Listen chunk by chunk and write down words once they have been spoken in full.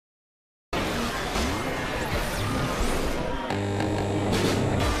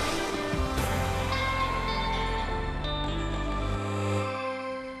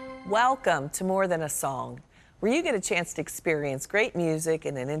Welcome to More Than a Song, where you get a chance to experience great music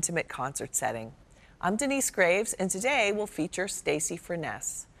in an intimate concert setting. I'm Denise Graves, and today we'll feature Staci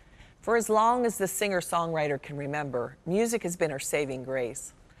Frenes. For as long as the singer-songwriter can remember, music has been her saving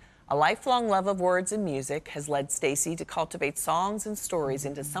grace. A lifelong love of words and music has led Staci to cultivate songs and stories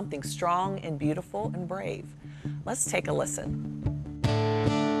into something strong and beautiful and brave. Let's take a listen.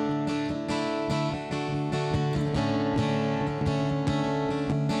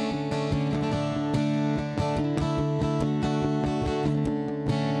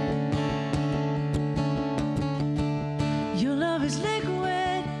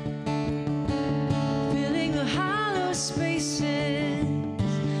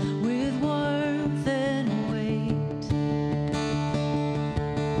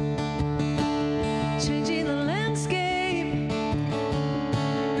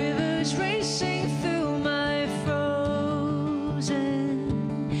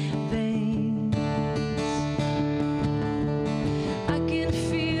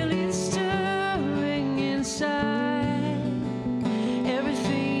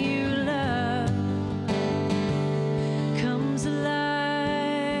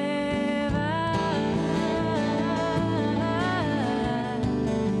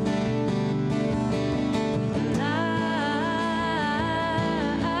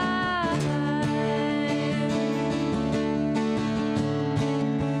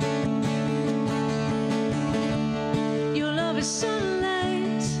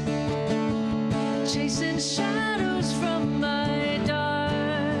 Sunlight, chasing shadows from my darkest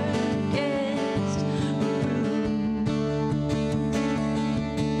room.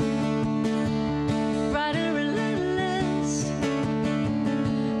 Bright and relentless,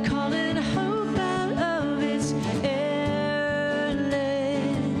 calling hope out of its airless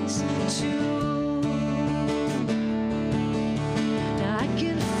tomb. Now I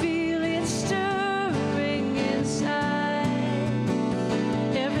can feel it stirring inside.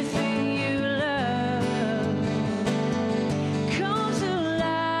 Everything you love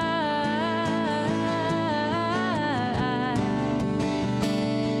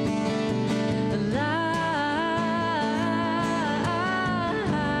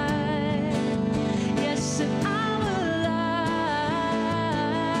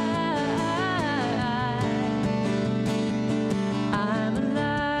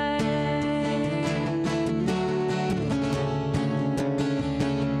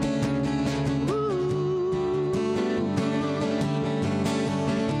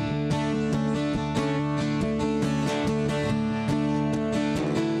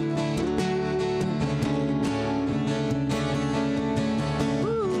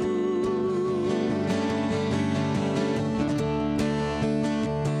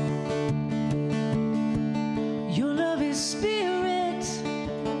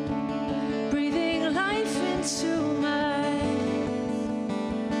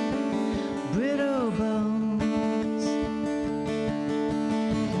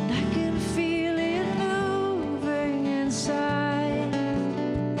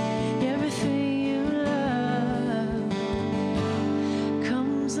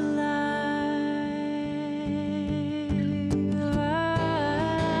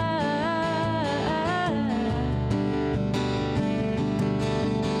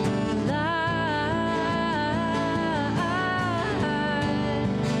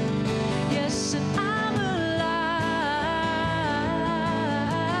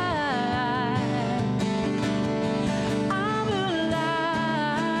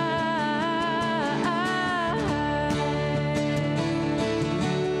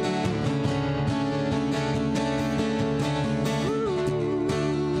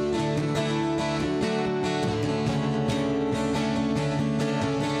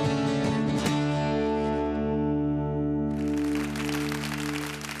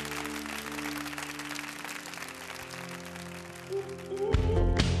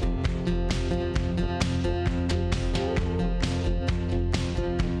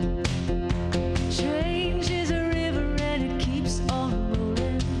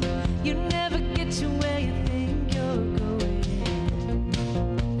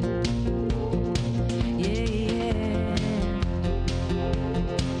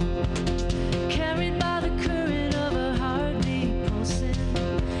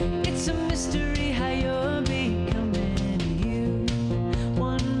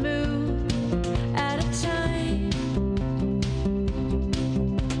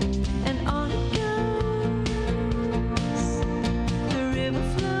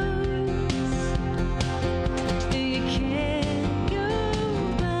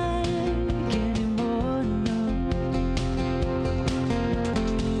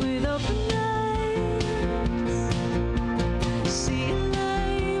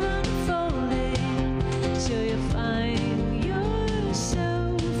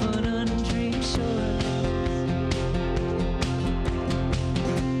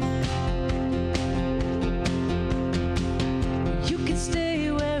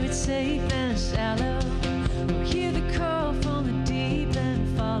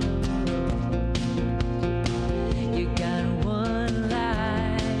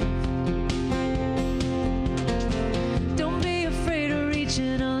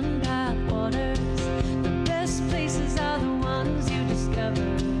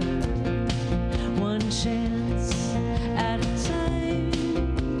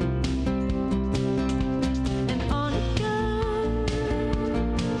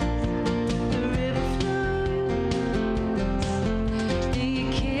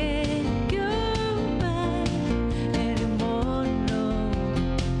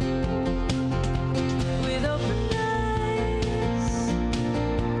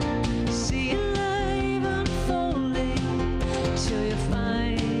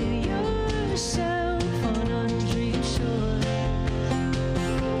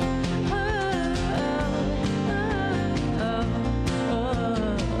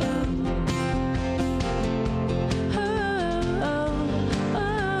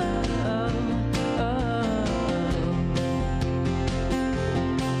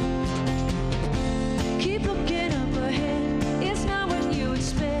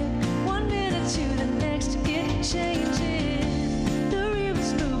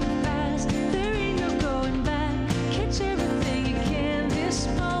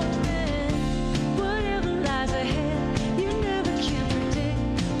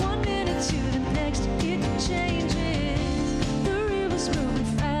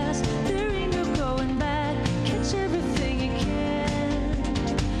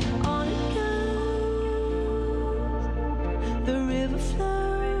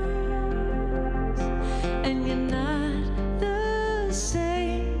you're not the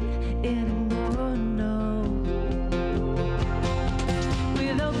same anymore, no.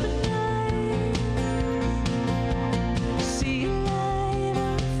 With open eyes, see a light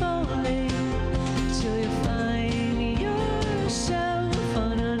unfolding till you find yourself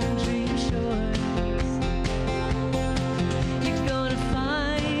on undreamed shores. You're gonna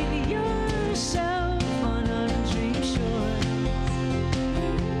find yourself on undreamed shores.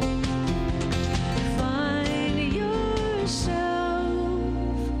 Find yourself.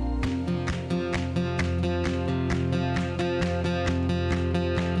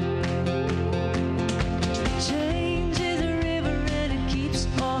 Change is a river and it keeps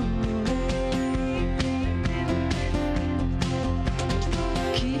on rolling.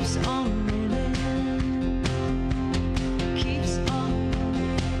 Keeps on rolling. Keeps on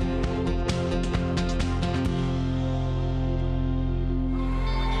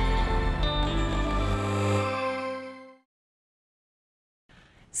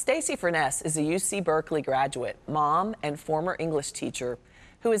Staci Frenes is a UC-Berkeley graduate, mom, and former English teacher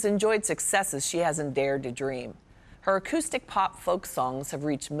who has enjoyed successes she hasn't dared to dream. Her acoustic pop folk songs have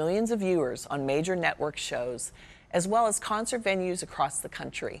reached millions of viewers on major network shows, as well as concert venues across the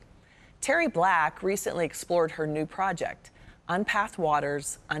country. Terry Black recently explored her new project, Unpathed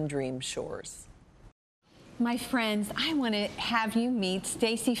Waters, Undreamed Shores. My friends, I want to have you meet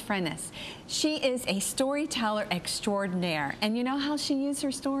Staci Frenes. She is a storyteller extraordinaire. And you know how she uses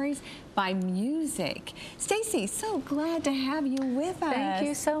her stories? By music. Staci, so glad to have you with us. Thank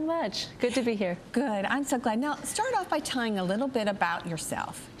you so much. Good to be here. Good. I'm so glad. Now, start off by telling a little bit about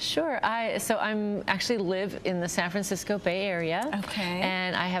yourself. Sure. I'm actually live in the San Francisco Bay Area. Okay.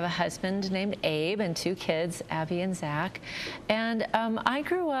 And I have a husband named Abe and 2 kids, Abby and Zach. And I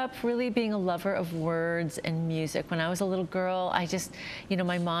grew up really being a lover of words and music. When I was a little girl, I just,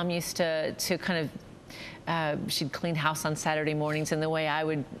 my mom used to kind of she'd clean house on Saturday mornings, and the way I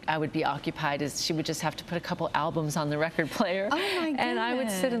would be occupied is she would just have to put a couple albums on the record player. Oh my goodness. And I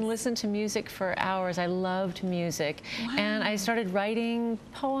would sit and listen to music for hours. I loved music. Wow. And I started writing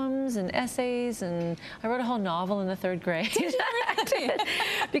poems and essays, and I wrote a whole novel in the 3rd grade. Did you really?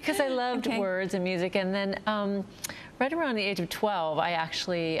 Because I loved Okay. words and music. And then right around the age of 12,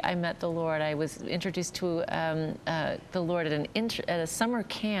 I met the Lord. I was introduced to the Lord at a summer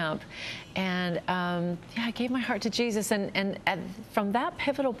camp, and I gave my heart to Jesus. And from that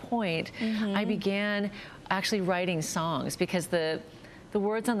pivotal point, I began actually writing songs, because the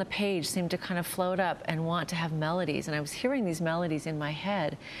words on the page seemed to kind of float up and want to have melodies, and I was hearing these melodies in my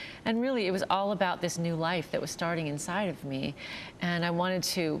head. And really, it was all about this new life that was starting inside of me, and I wanted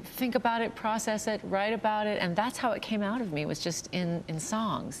to think about it, process it, write about it, and that's how it came out of me, was just in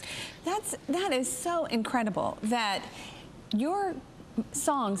songs. That is so incredible that your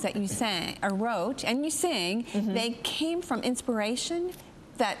songs that you sang or wrote and you sing, they came from inspiration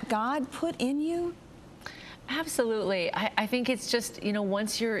that God put in you. Absolutely. I think it's just,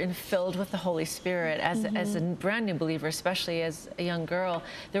 once you're filled with the Holy Spirit, as a brand new believer, especially as a young girl,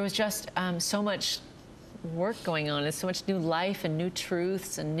 there was just so much work going on. There's so much new life and new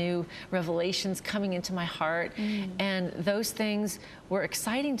truths and new revelations coming into my heart. And those things were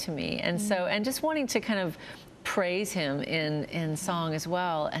exciting to me. And so, and just wanting to kind of praise him in song as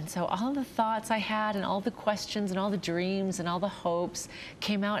well. And so all of the thoughts I had and all the questions and all the dreams and all the hopes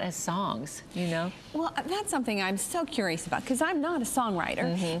came out as songs, Well, that's something I'm so curious about, because I'm not a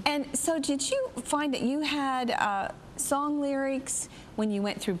songwriter. And so did you find that you had song lyrics when you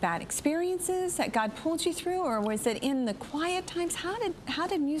went through bad experiences that God pulled you through, or was it in the quiet times? How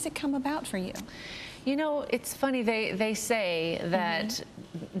did music come about for you? It's funny, they say that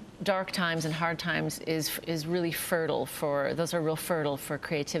dark times and hard times is really fertile those are real fertile for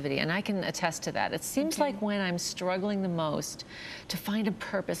creativity, and I can attest to that. It seems like when I'm struggling the most to find a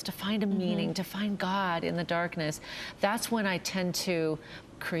purpose, to find a meaning, to find God in the darkness, that's when I tend to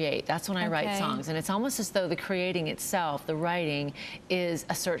create. That's when I write songs, and it's almost as though the creating itself, the writing, is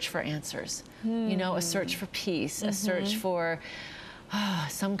a search for answers. A search for peace, a search for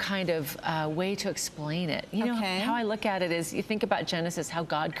some kind of way to explain it. How I look at it is, you think about Genesis, how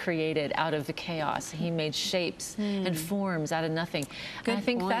God created out of the chaos. He made shapes and forms out of nothing. And I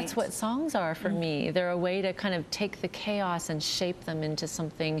think that's what songs are for me. They're a way to kind of take the chaos and shape them into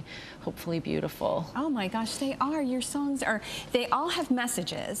something hopefully beautiful. Oh my gosh, they are. Your songs are, they all have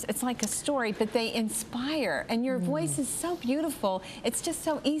messages. It's like a story, but they inspire. And your voice is so beautiful. It's just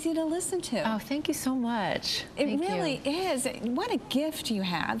so easy to listen to. Oh, thank you so much. It really is. What a gift gift you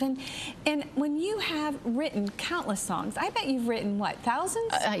have. And when you have written countless songs, I bet you've written, what,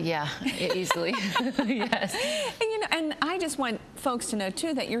 thousands? Yeah, easily. Yes. And I just want folks to know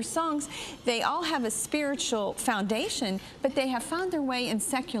too that your songs, they all have a spiritual foundation, but they have found their way in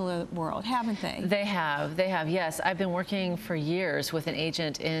secular world, haven't they? They have, yes. I've been working for years with an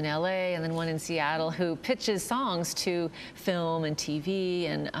agent in LA and then one in Seattle who pitches songs to film and TV,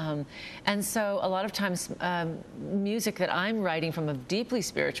 and so a lot of times music that I'm writing from a deeply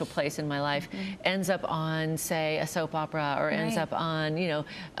spiritual place in my life ends up on, say, a soap opera, or ends up on,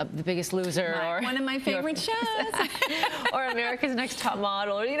 The Biggest Loser, or one of my favorite shows. or America's Next Top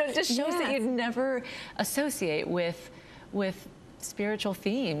Model, or just shows that you'd never associate with spiritual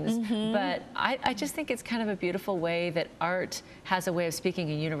themes. But I just think it's kind of a beautiful way that art has a way of speaking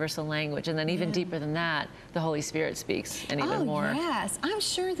a universal language, and then even deeper than that, the Holy Spirit speaks, and even more. Yes, I'm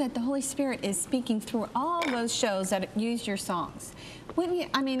sure that the Holy Spirit is speaking through all those shows that use your songs. Wouldn't you?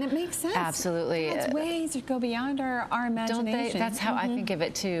 I mean, it makes sense. Absolutely. God's ways that go beyond our imagination. Don't they? That's how I think of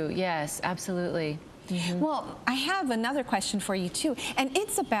it too. Yes, absolutely. Well, I have another question for you too, and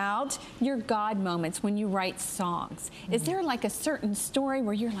it's about your God moments when you write songs. Is there like a certain story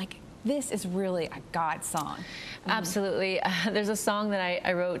where you're like, this is really a God song? Absolutely. There's a song that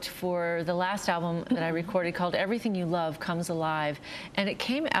I wrote for the last album that I recorded called Everything You Love Comes Alive. And it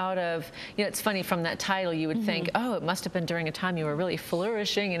came out of, it's funny, from that title you would think, oh, it must have been during a time you were really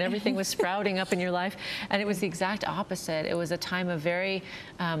flourishing and everything was sprouting up in your life. And it was the exact opposite. It was a time of very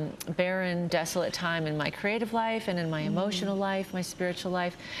barren, desolate time in my creative life and in my emotional life, my spiritual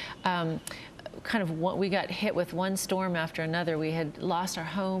life. We got hit with one storm after another. We had lost our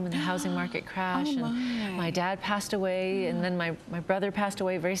home in the housing market crash, and my dad passed away, and then my brother passed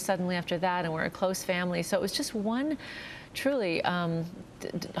away very suddenly after that, and we're a close family. So it was just one truly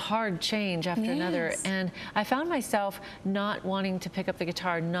hard change after another, and I found myself not wanting to pick up the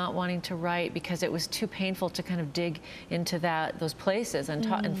guitar, not wanting to write, because it was too painful to kind of dig into those places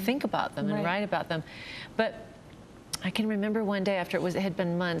and think about them and write about them. But I can remember one day after it had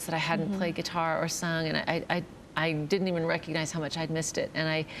been months that I hadn't played guitar or sung, and I didn't even recognize how much I'd missed it. And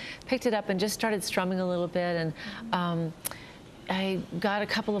I picked it up and just started strumming a little bit, and I got a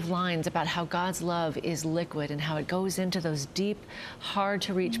couple of lines about how God's love is liquid and how it goes into those deep, hard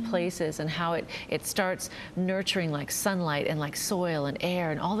to reach places, and how it starts nurturing like sunlight and like soil and air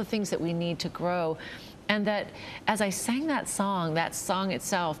and all the things that we need to grow. And that as I sang that song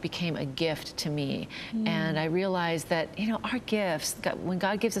itself became a gift to me. And I realized that, our gifts, when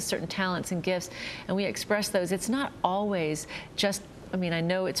God gives us certain talents and gifts and we express those, it's not always just, I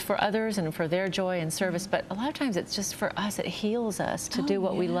know it's for others and for their joy and service, but a lot of times it's just for us. It heals us to do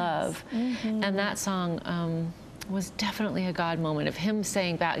what we love. And that song was definitely a God moment of Him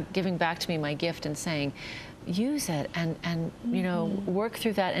giving back to me my gift and saying, use it and work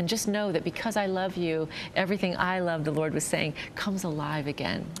through that, and just know that because I love you, everything I love, the Lord was saying, comes alive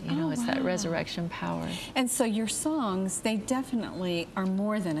again. It's that resurrection power. And so your songs, they definitely are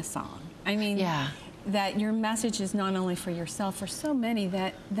more than a song. That your message is not only for yourself, for so many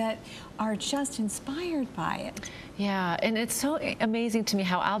that are just inspired by it. Yeah, and it's so amazing to me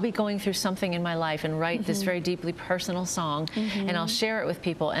how I'll be going through something in my life and write this very deeply personal song, and I'll share it with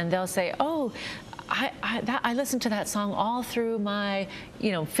people, and they'll say, oh, I listened to that song all through my,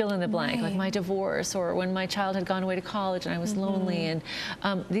 fill in the blank, like my divorce, or when my child had gone away to college and I was lonely,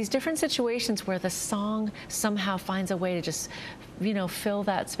 and these different situations where the song somehow finds a way to just, fill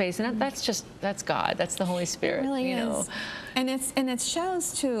that space, and that's God, that's the Holy Spirit. It really is. And it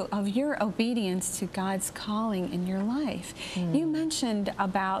shows too of your obedience to God's calling in your life. You mentioned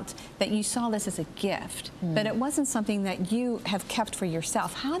about that you saw this as a gift, but it wasn't something that you have kept for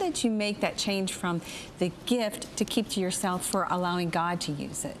yourself. How did you make that change from the gift to keep to yourself for allowing God to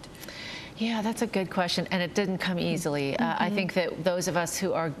use it? Yeah, that's a good question, and it didn't come easily. I think that those of us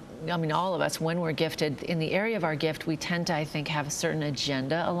who are, all of us, when we're gifted, in the area of our gift, we tend to, I think, have a certain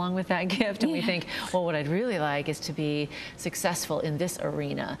agenda along with that gift, and we think, well, what I'd really like is to be successful in this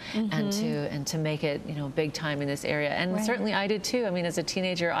arena and to make it, big time in this area. And certainly I did too. As a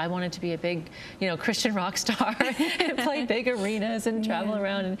teenager, I wanted to be a big, Christian rock star and play big arenas and travel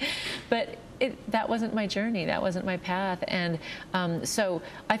around, but that wasn't my journey. That wasn't my path. And so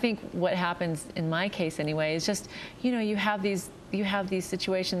I think what happens in my case anyway is just, you have these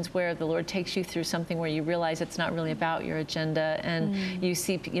situations where the Lord takes you through something where you realize it's not really about your agenda, and you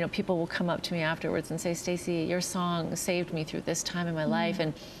see, people will come up to me afterwards and say, Staci, your song saved me through this time in my life.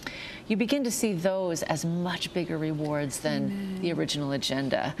 And you begin to see those as much bigger rewards than the original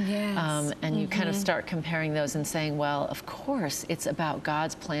agenda. Yes. And you kind of start comparing those and saying, well, of course, it's about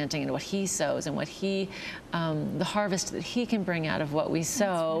God's planting and what He sows and what He, the harvest that He can bring out of what we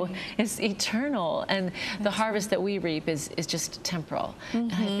sow is eternal. And the harvest that we reap is just temporal.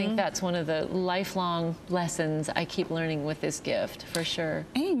 And I think that's one of the lifelong lessons I keep learning with this gift, for sure.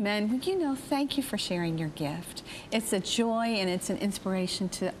 Amen. Well, you know, thank you for sharing your gift. It's a joy and it's an inspiration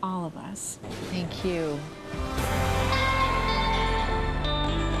to all of us. Thank you.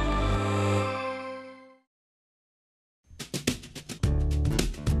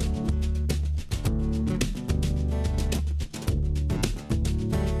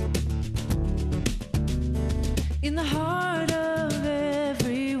 In the heart of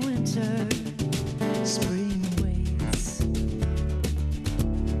every winter, spring waits,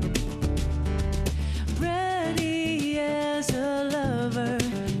 ready as a lover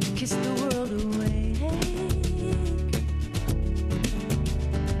to kiss the world away.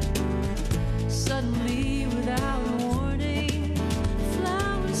 Suddenly, without warning,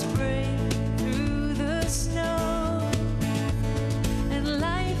 flowers break through the snow, and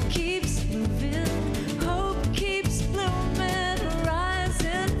life keeps moving. Keeps blooming,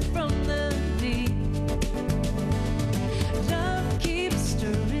 rising from the deep. Love keeps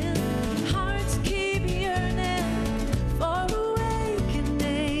stirring, hearts keep yearning for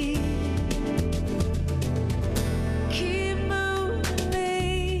awakening. Keep moving me,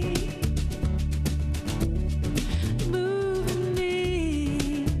 moving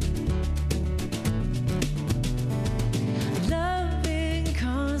me. Love in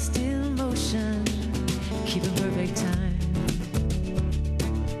constant motion, keeping perfect time.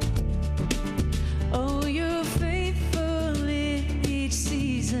 Oh, you're faithful in each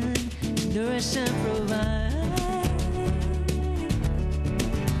season, nourish and provide.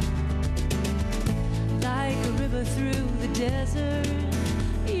 Like a river through the desert,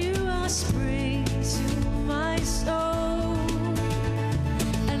 you are spring to my soul.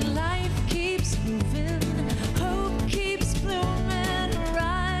 And life keeps moving, hope keeps blooming,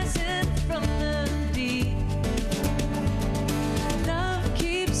 rising from the deep. Love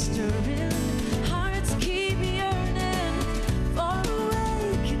keeps stirring, hearts keep yearning for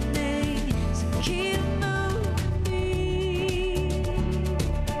awakening. So keep moving me,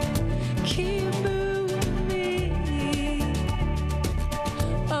 keep moving me.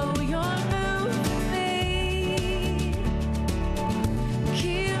 Oh, you're moving me,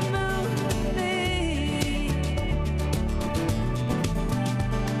 keep moving me.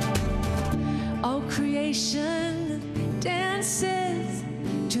 All creation dances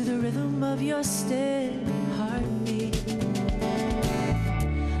to the rhythm of your steady heartbeat.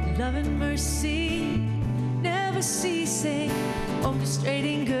 Love and mercy never ceasing,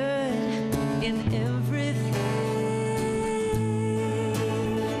 orchestrating good in everything.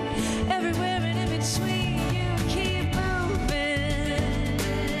 Everywhere and in between, you keep moving.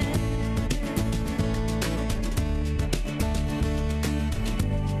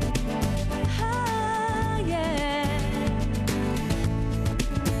 Ah, yeah.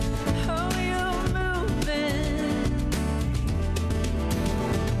 Oh, you're moving,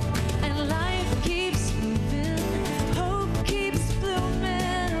 and life keeps moving, hope keeps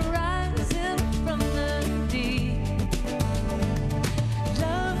blooming, rising from the deep.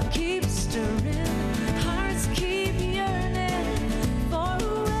 Love keeps stirring, hearts keep yearning for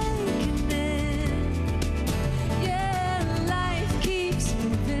awakening. Yeah, life keeps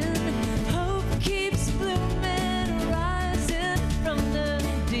moving, hope keeps blooming, rising from the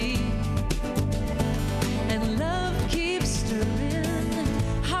deep. And love keeps stirring,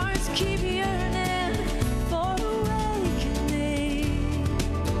 hearts keep yearning for awakening.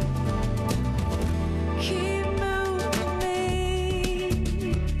 Keep moving me,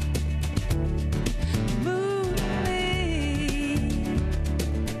 move me,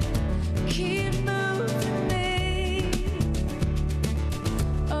 keep moving me.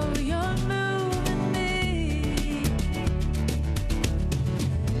 Oh, you're moving me.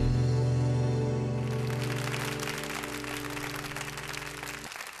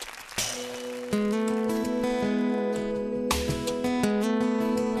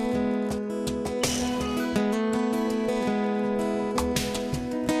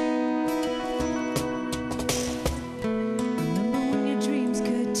 Remember when your dreams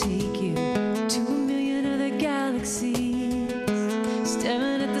could take you to a million other galaxies,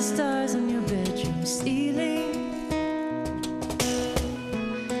 staring at the stars on your bedroom ceiling.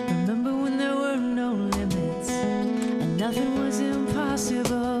 Remember when there were no limits and nothing was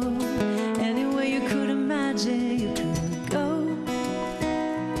impossible. Any way you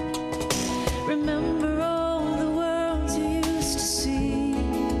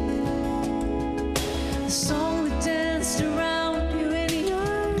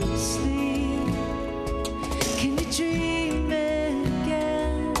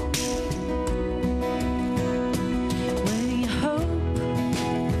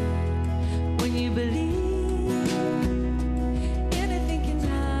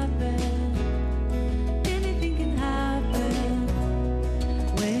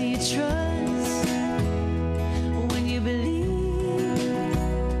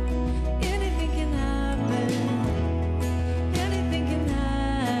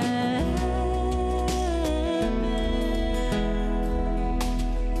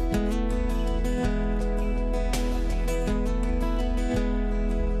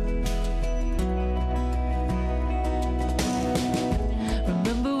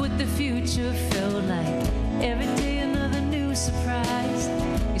future felt like every day another new surprise.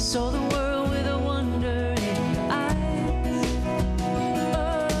 You saw the world with a wonder in your eyes.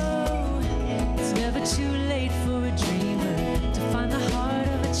 Oh, it's never too late for a dreamer to find the heart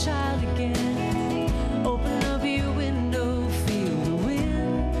of a child again. Open up your window, feel the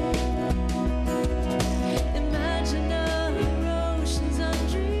wind. Imagine other oceans,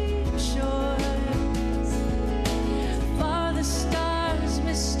 undreamed shores. Farther stars,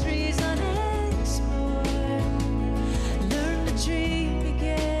 mysteries unexplored. Learn to dream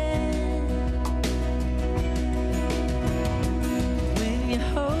again. When you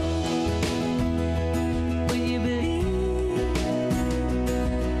hope, when you believe,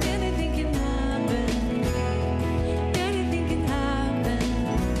 anything can happen. Anything can happen.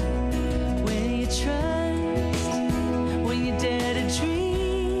 When you trust, when you dare to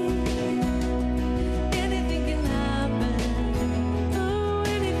dream, anything can happen. Oh,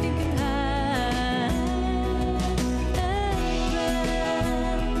 anything can happen.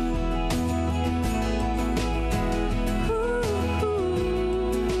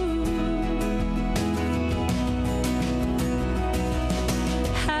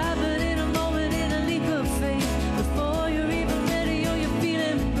 Happen in a moment, in a leap of faith. Before you're even ready or you're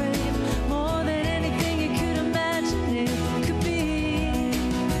feeling brave. More than anything you could imagine it could be.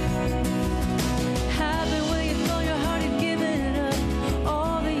 Happen when you thought your heart had given up.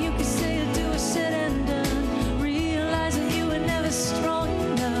 All that you could say or do is said and done. Realizing you were never strong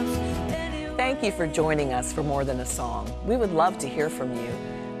enough. Anyway. Thank you for joining us for More Than a Song. We would love to hear from you.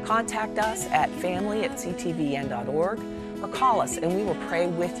 Contact us at family@ctvn.org or call us and we will pray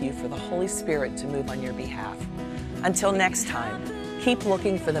with you for the Holy Spirit to move on your behalf. Until next time, keep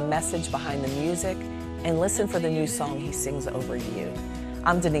looking for the message behind the music and listen for the new song He sings over you.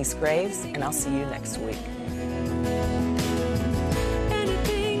 I'm Denise Graves, and I'll see you next week.